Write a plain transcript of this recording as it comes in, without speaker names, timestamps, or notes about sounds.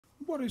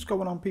What is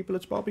going on, people?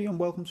 It's Bobby and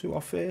welcome to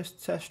our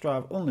first Test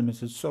Drive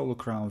Unlimited Solar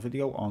Crown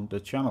video on the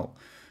channel.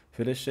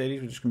 For this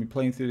series we're just going to be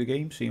playing through the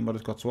game, seeing what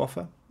it's got to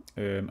offer.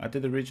 I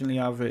did originally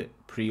have it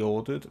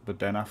pre-ordered, but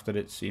then after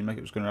it seemed like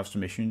it was going to have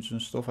some issues and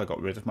stuff, I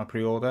got rid of my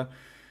pre-order.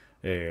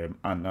 And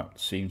that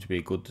seemed to be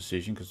a good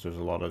decision because there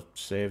was a lot of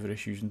server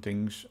issues and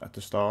things at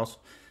the start.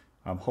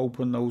 I'm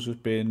hoping those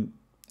have been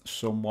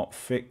somewhat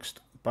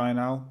fixed by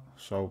now.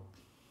 So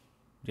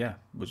yeah,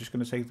 we're just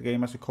going to take the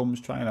game as it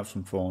comes, try and have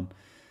some fun.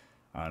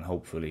 And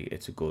hopefully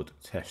it's a good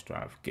test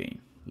drive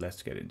game.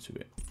 Let's get into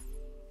it.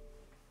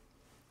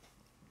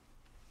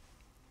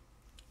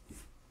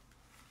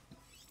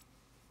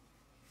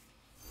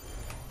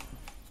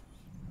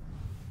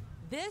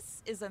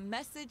 This is a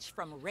message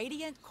from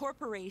Radiant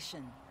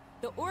Corporation,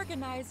 the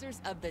organizers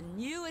of the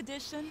new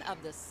edition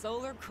of the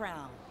Solar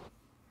Crown.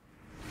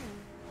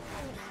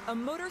 A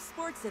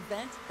motorsports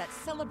event that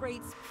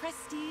celebrates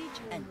prestige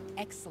and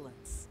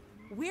excellence.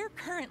 We're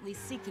currently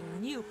seeking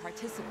new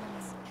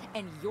participants,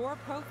 and your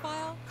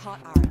profile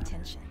caught our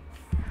attention.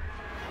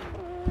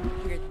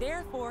 We're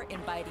therefore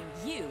inviting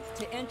you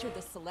to enter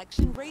the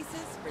selection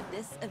races for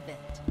this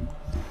event.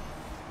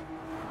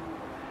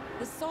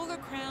 The Solar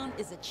Crown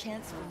is a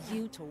chance for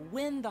you to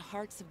win the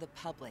hearts of the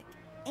public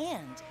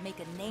and make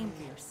a name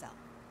for yourself.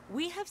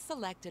 We have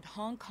selected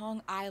Hong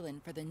Kong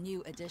Island for the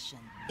new edition.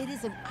 It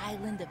is an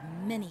island of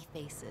many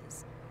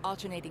faces,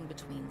 alternating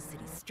between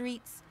city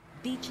streets,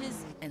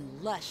 beaches, and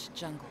lush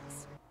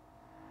jungles.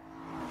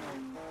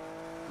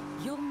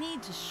 You'll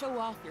need to show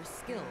off your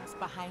skills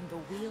behind the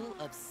wheel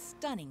of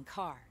stunning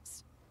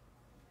cars.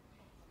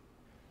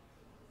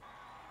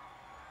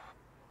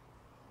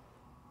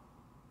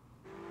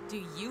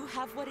 Do you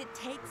have what it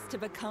takes to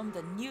become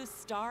the new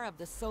star of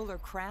the Solar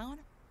Crown?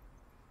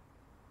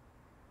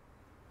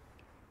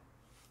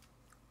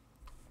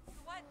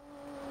 What?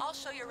 I'll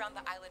show you around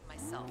the island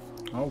myself.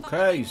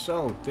 Okay,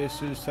 so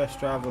this is Test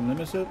Drive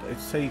Unlimited.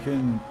 It's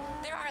taken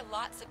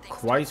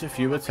quite a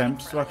few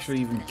attempts to actually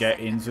even get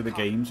into the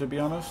game, to be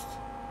honest.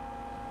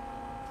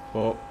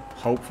 But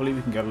hopefully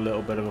we can get a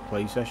little bit of a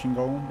play session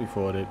going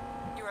before it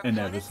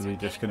inevitably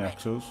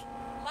disconnects us.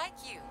 Like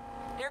you,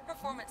 their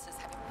performances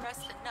have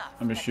impressed enough.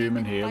 I'm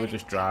assuming here we're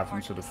just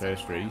driving to the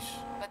first race.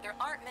 But there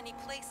aren't many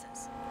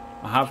places.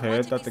 I have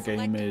heard that the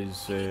game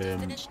is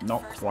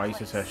not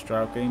quite a test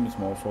drive game. It's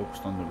more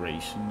focused on the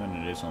racing than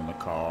it is on the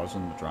cars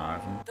and the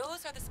driving.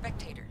 Those are the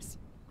spectators.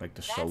 Like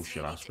the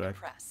social aspect.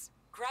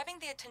 Grabbing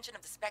the attention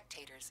of the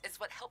spectators is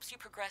what helps you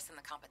progress in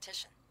the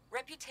competition.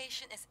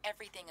 Reputation is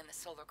everything in the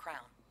Solar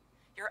Crown.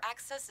 Your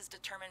access is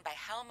determined by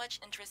how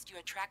much interest you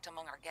attract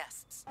among our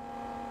guests.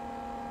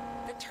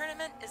 The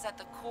tournament is at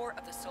the core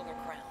of the Solar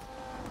Crown.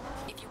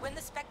 If you win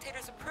the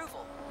spectators'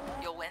 approval,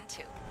 you'll win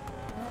too.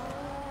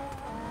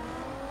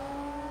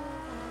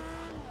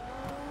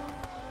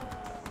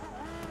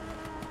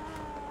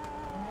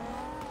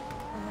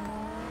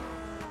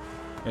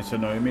 It's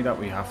annoying me that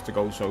we have to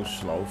go so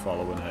slow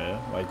following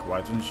her. Like, why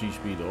doesn't she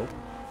speed up?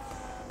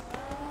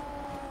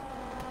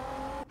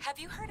 Have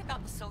you heard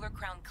about the Solar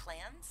Crown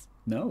clans?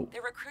 No. The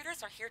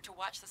recruiters are here to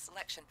watch the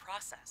selection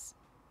process.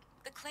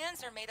 The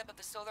clans are made up of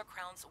the Solar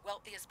Crown's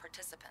wealthiest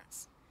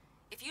participants.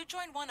 If you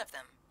join one of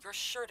them, you're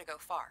sure to go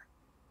far.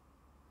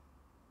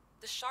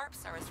 The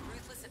Sharps are as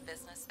ruthless at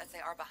business as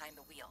they are behind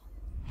the wheel.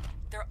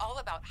 They're all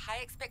about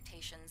high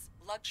expectations,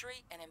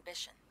 luxury, and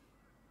ambition.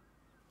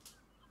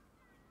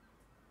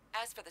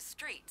 As for the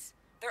Streets,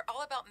 they're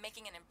all about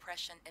making an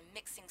impression and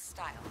mixing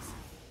styles.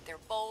 They're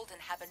bold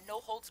and have a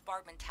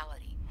no-holds-barred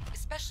mentality,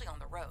 especially on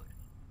the road.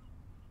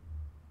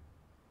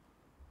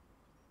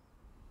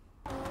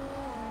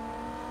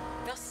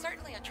 They'll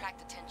certainly attract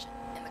attention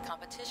in the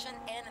competition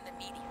and in the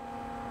media.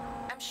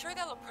 I'm sure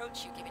they'll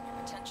approach you given your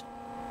potential.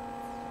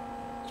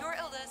 Your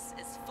LS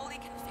is fully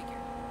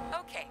configured.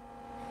 Okay,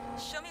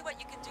 show me what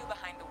you can do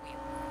behind the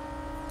wheel.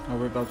 Are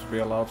we about to be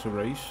allowed to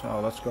race? Oh,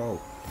 let's go.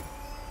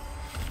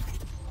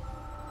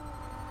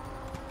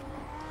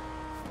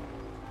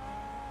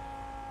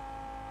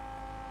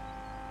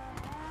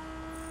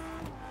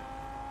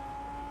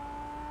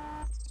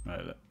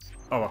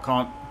 Oh, I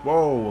can't.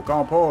 Whoa, I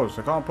can't pause.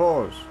 I can't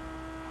pause.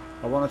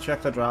 I want to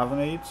check the driving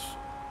aids.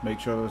 Make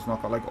sure there's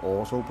not got like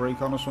auto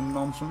brake on or some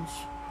nonsense.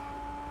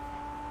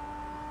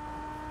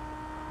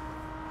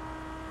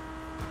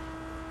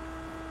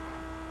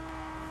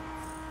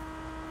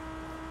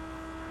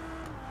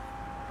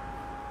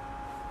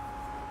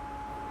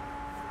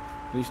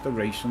 At least the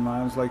racing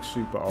line's like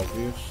super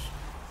obvious.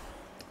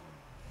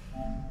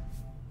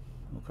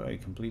 Okay,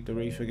 complete the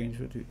race against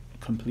Vivian.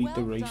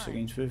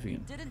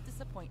 You didn't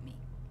disappoint me.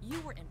 You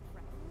were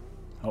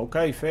impressed.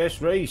 Okay,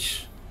 first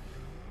race.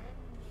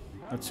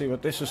 Let's see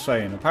what this is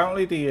saying.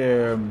 Apparently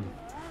there's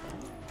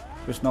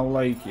no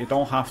like, you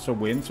don't have to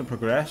win to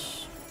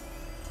progress.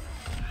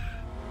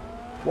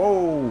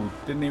 Whoa,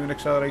 didn't even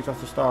accelerate off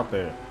the start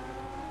there.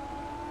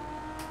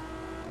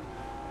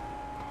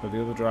 So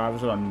the other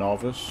drivers are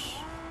novice.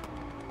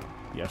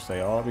 Yes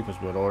they are, because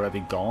we're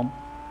already gone.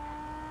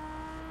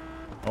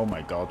 Oh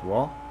my god,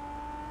 what?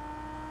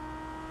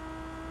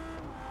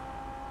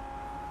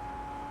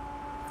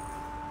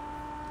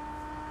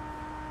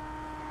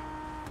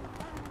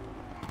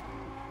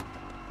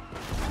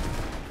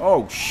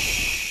 Oh,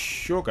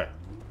 sugar.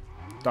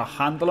 The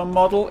handling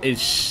model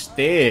is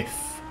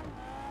stiff.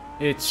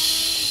 It's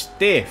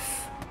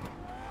stiff.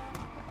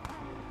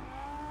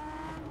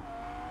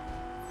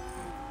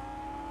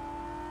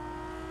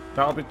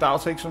 That'll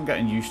take some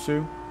getting used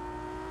to.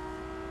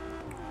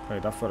 Okay,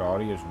 that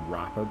Ferrari is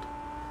rapid.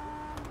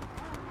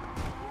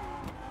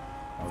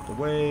 Out the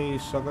way,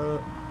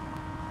 sucker.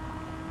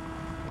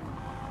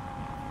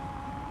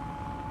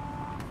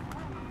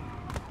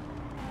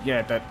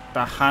 Yeah,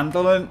 the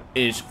handling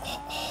is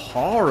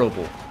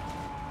horrible.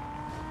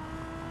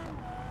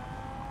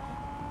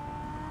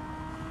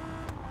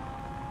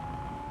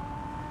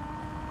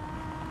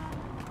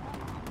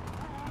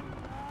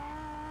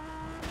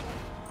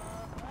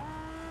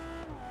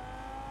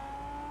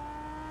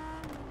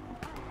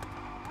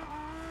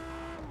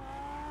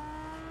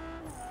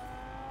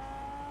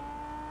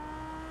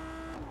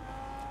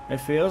 It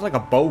feels like a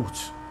boat.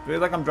 It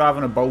feels like I'm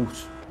driving a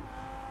boat.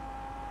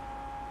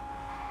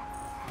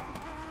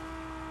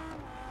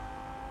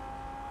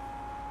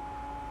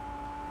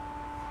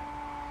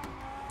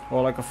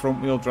 Or like a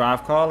front wheel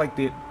drive car. Like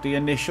the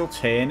initial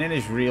turning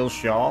is real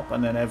sharp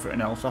and then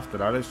everything else after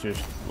that is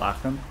just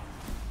lacking.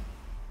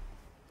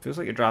 Feels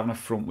like you're driving a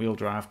front wheel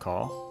drive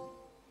car.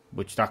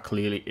 Which that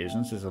clearly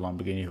isn't. It's a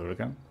Lamborghini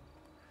Huracan.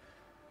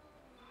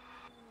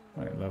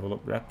 Right, level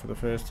up rep for the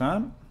first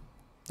time.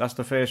 That's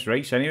the first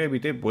race anyway. We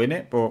did win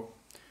it, but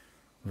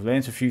we've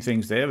learned a few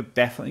things there. We're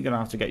definitely going to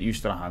have to get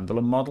used to the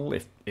handling model.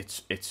 If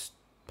it's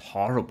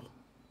horrible.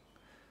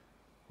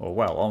 Or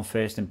well, on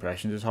first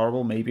impressions it's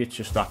horrible. Maybe it's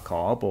just that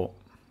car, but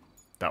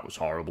that was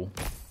horrible.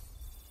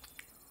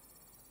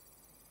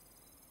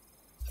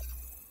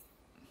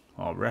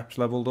 Our reps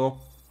leveled up.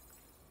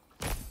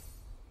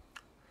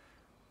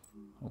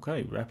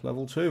 Okay, rep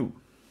level 2.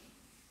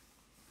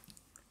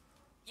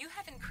 You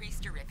have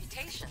increased your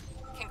reputation.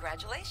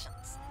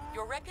 Congratulations.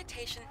 Your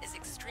reputation is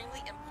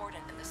extremely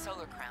important in the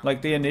Solar Crown.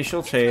 Like the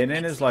initial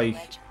turning is like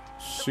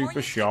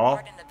super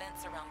sharp.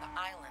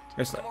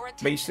 It's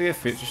like,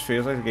 basically it just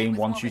feels like the game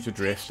wants you to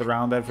drift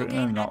around everything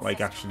and not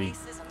like actually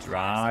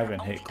drive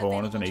and hit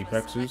corners and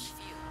apexes.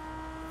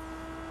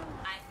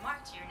 I've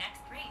marked your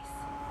next race.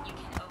 You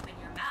can open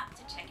your map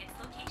to check its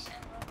location.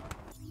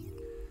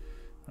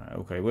 Right,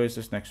 okay, where's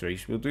this next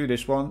race? We'll do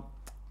this one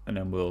and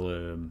then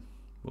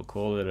we'll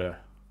call it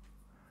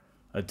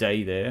a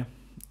day there.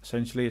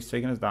 Essentially, it's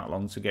taken us that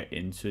long to get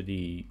into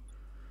the...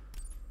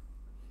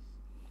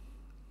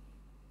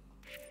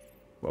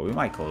 Well, we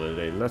might call it a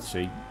day. Let's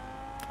see.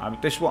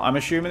 I'm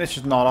assuming this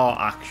is not our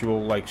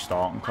actual like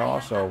starting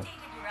car, so...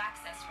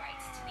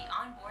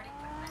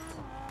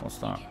 What's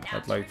that?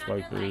 Headlights,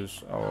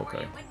 wipers... Oh,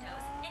 okay.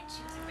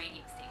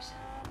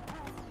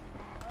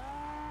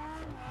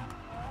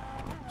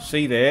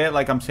 See there?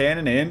 Like, I'm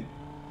turning in.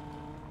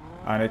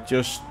 And it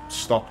just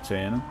stopped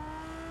turning.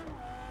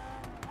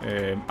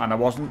 And I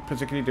wasn't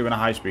particularly doing a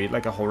high speed.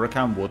 Like a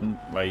Huracan wouldn't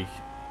like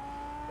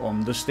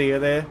understeer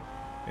there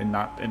in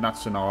that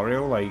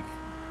scenario. Like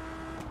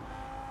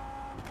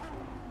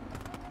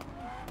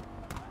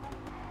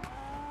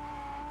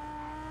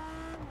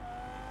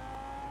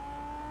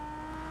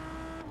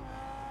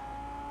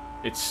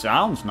it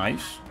sounds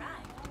nice.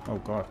 Oh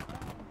god,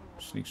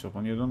 sneaks up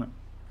on you, doesn't it?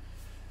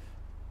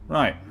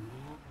 Right.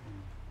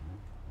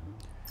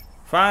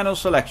 Final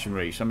selection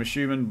race. I'm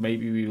assuming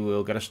maybe we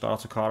will get a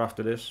starter car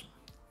after this.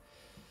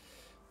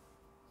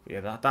 Yeah,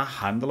 that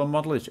handling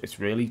model is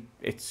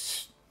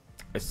it's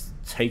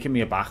taking me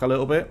aback a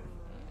little bit.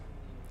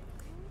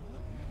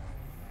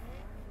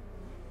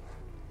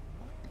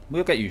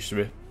 We'll get used to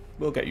it.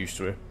 We'll get used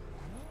to it.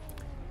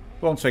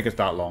 Won't take us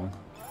that long.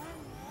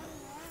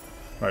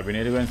 Right, we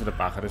need to go into the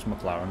back of this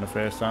McLaren the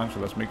first time, so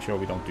let's make sure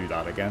we don't do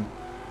that again.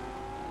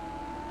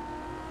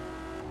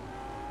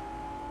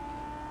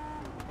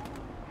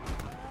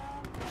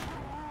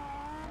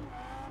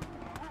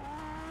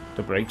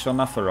 The brakes on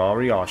that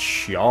Ferrari are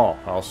sharp,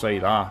 I'll say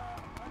that.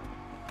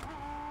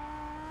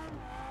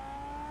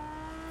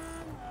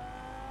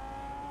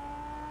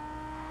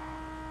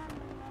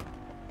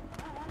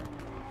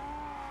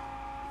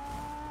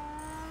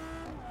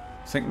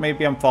 I think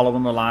maybe I'm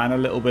following the line a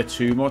little bit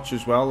too much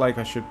as well. Like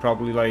I should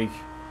probably like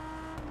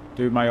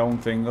do my own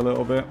thing a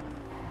little bit.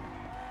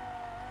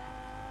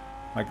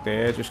 Like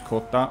there, just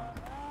cut that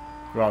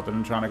rather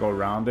than trying to go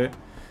around it.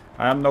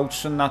 I am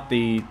noticing that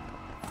the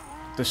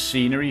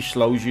scenery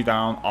slows you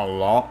down a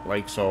lot,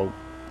 like, so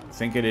I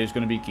think it is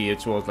going to be geared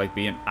towards like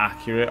being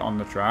accurate on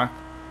the track.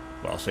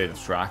 Well, I'll say the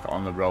track,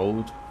 on the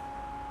road.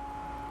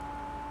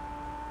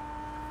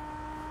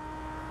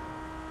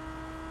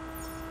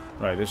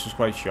 Right, this is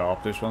quite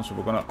sharp, this one, so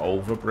we're going to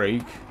over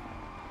brake.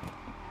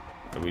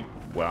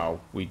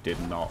 We did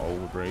not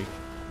over brake.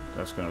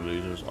 That's going to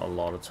lose us a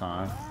lot of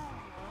time.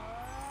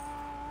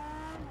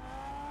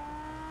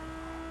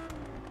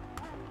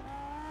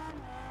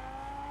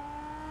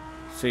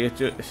 See, it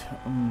just,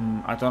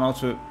 I don't know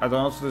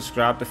how to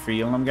describe the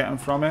feeling I'm getting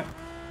from it.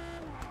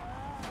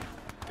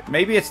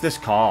 Maybe it's this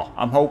car.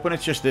 I'm hoping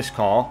it's just this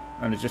car,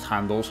 and it just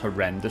handles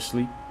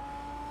horrendously.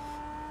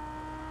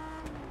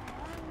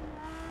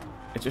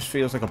 it just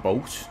feels like a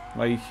boat.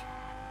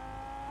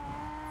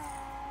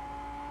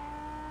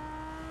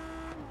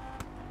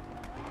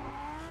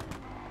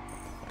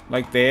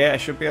 Like there, I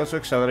should be able to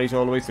accelerate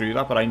all the way through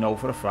that, but I know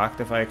for a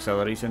fact if I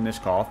accelerate in this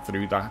car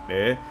through that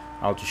there,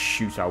 I'll just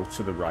shoot out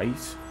to the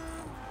right.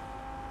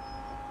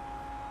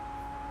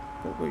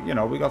 But you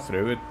know, we got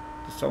through it.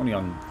 It's only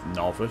on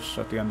novice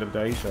at the end of the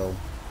day, so.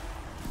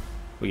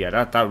 But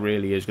yeah, that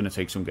really is going to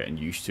take some getting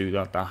used to.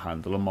 That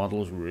handler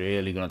model is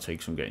really going to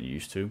take some getting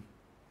used to.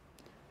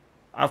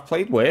 I've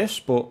played worse,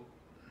 but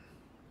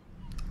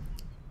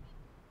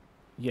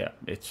yeah,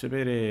 it's a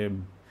bit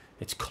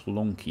it's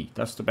clunky.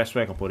 That's the best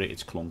way I can put it.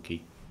 It's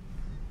clunky.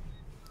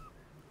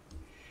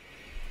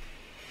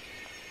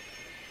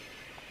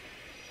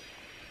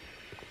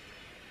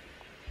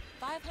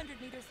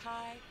 Meters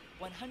high,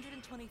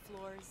 120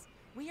 floors,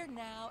 we are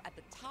now at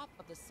the top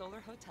of the Solar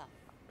Hotel.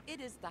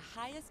 It is the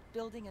highest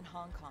building in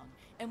Hong Kong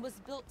and was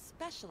built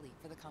specially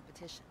for the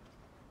competition.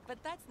 But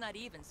that's not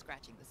even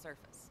scratching the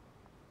surface.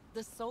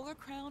 The Solar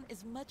Crown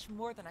is much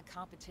more than a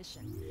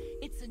competition.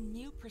 It's a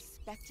new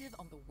perspective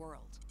on the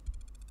world.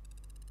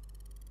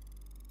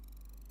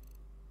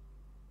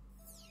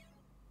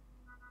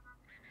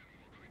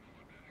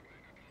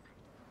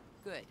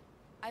 Good.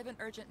 I have an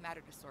urgent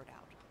matter to sort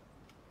out.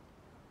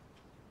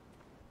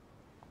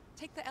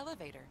 Take the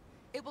elevator.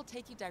 It will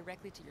take you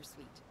directly to your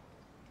suite.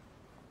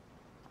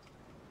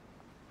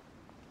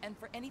 And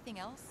for anything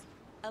else,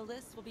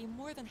 Alice will be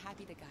more than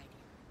happy to guide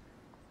you.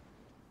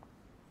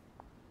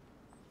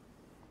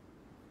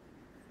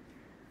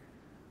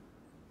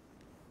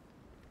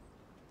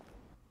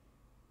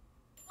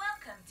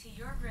 Welcome to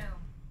your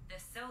room.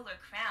 The Solar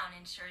Crown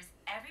ensures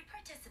every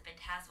participant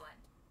has one.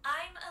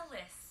 I'm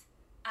Alice.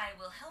 I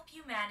will help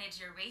you manage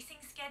your racing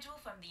schedule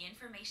from the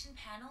information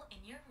panel in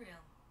your room.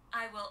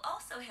 I will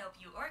also help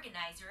you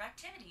organize your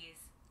activities.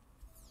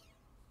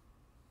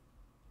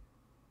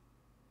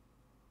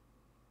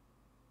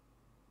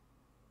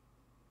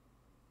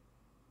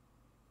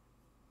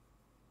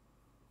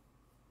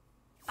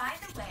 By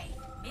the way,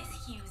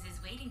 Miss Hughes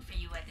is waiting for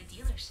you at the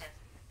dealership.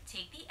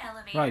 Take the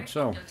elevator Right,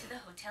 so and go to the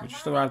hotel. we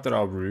just arrived at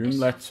our room.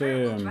 Let's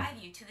will drive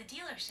you to the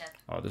dealership.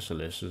 Oh, this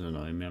Alice is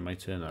annoying me. I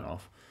might turn that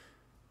off.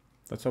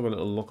 Let's have a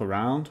little look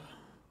around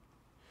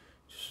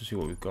just to see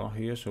what we've got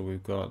here. So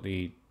we've got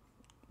the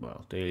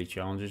daily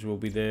challenges will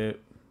be there.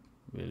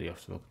 Really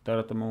have to look at that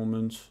at the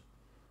moment.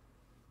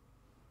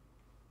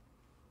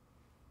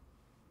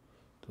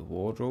 The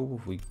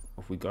wardrobe,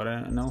 if we got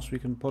anything else we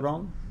can put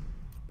on?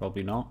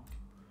 Probably not.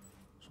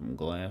 Some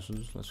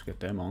glasses, let's get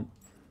them on.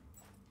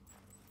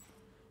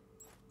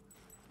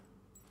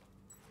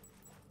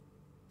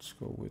 Let's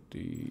go with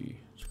the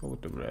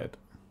red.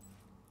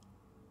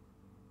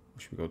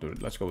 Should we go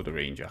let's go with the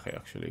rain jacket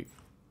actually.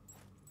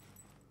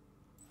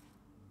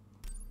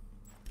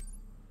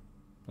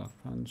 Black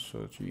pants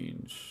or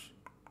jeans?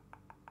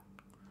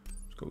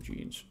 Let's go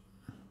jeans.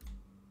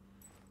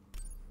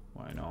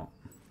 Why not?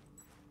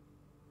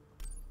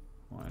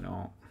 Why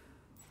not?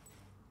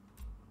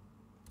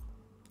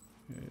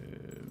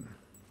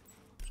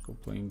 Let's go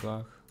plain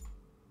black.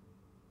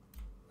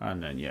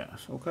 And then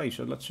yes, okay.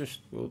 So let's just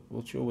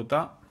we'll chill with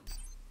that.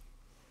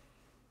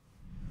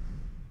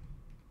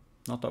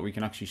 Not that we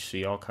can actually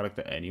see our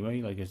character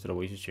anyway. Like, is there a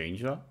way to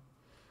change that?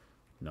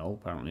 No,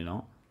 apparently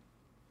not.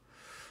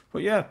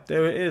 But yeah,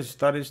 there it is.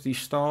 That is the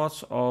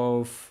start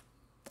of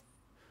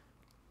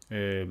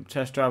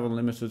Test Drive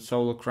Unlimited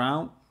Solar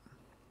Crown.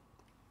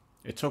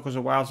 It took us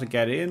a while to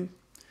get in.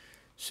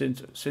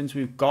 Since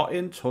we've got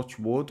in, touch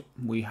wood,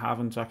 we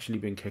haven't actually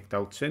been kicked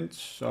out since.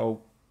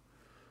 So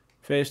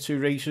first two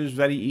races,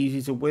 very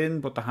easy to win,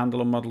 but the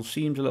handler model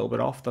seems a little bit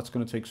off. That's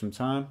going to take some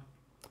time.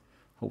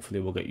 Hopefully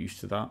we'll get used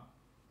to that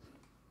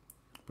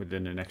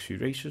within the next few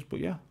races. But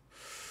yeah,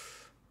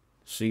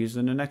 see you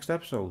in the next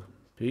episode.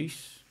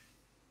 Peace.